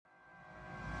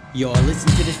Yo, listen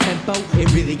to this tempo,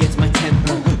 it really gets my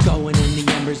temper going in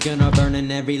the embers, gonna burn in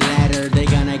every letter. They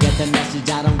gonna get the message,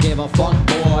 I don't give a fuck,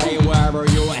 boy. Wherever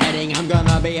you're heading, I'm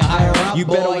gonna be higher up, You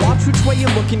boy. better watch which way you're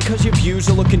looking, cause your views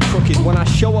are looking crooked. When I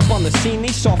show up on the scene,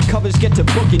 these soft covers get to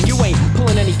booking. You ain't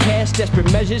pulling any cash,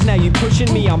 desperate measures, now you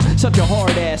pushing me. I'm such a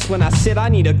hard ass, when I sit I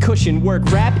need a cushion.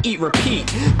 Work, rap, eat, repeat,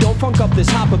 don't funk up this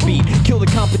Hoppa beat. Kill the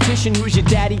competition, who's your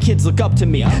daddy? Kids look up to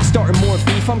me. Starting more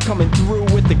beef, I'm coming through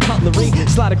with the cutlery.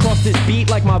 Slide across this beat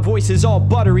like my voice is all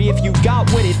buttery. If you got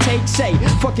what it takes, say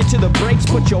fuck it to the brakes.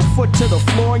 Put your foot to the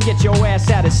floor and get your ass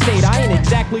out of state. I ain't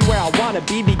exactly where I wanna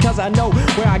be, because I know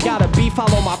where I gotta be.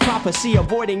 Follow my prophecy,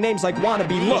 avoiding names like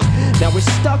wannabe. Look, now we're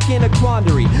stuck in a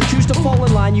quandary. Choose to fall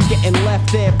in line, you getting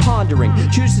left there pondering.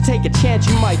 Choose to take a chance,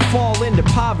 you might fall into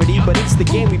poverty. But it's the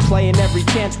game we play, and every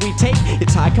chance we take,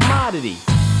 it's high commodity.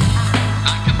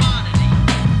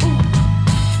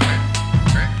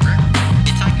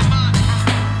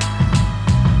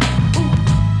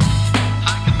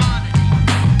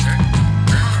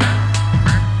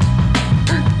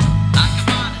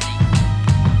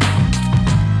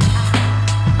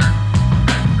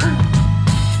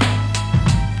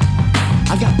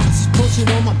 Posting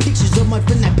all my pictures of my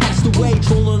friend that passed away.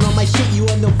 Trolling on my shit, you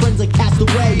have no friends like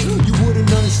Castaway. You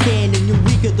wouldn't understand, and you're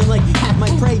weaker than like half my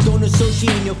prey. Don't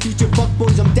associate in your future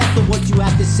fuckboys, I'm deaf to what you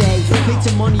have to say. Made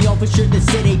some money off a shirt that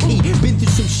said AP. Been through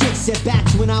some shit,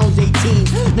 setbacks when I was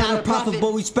 18. Not a prophet,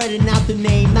 but we spreading out the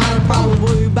name. Not a problem,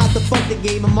 but we about to fuck the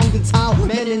game. Among the towel,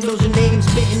 men and those are names.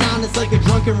 Spitting honest like a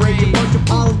drunken rage. A bunch of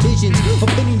politicians,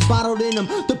 opinions bottled in them.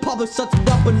 The public sucks it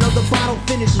up, another bottle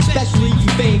finish. Especially you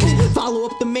famous. Follow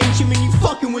up the mainstream and you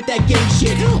fucking with that gay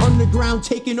shit. Underground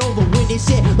taking over, witness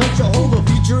it like Jehovah.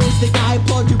 Futuristic, I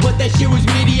applaud you, but that shit was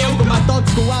mediocre. My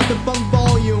thoughts go out the funk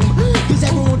volume, cause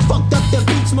everyone fucked up the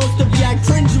beats. Most of you, I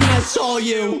cringed when I saw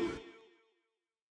you.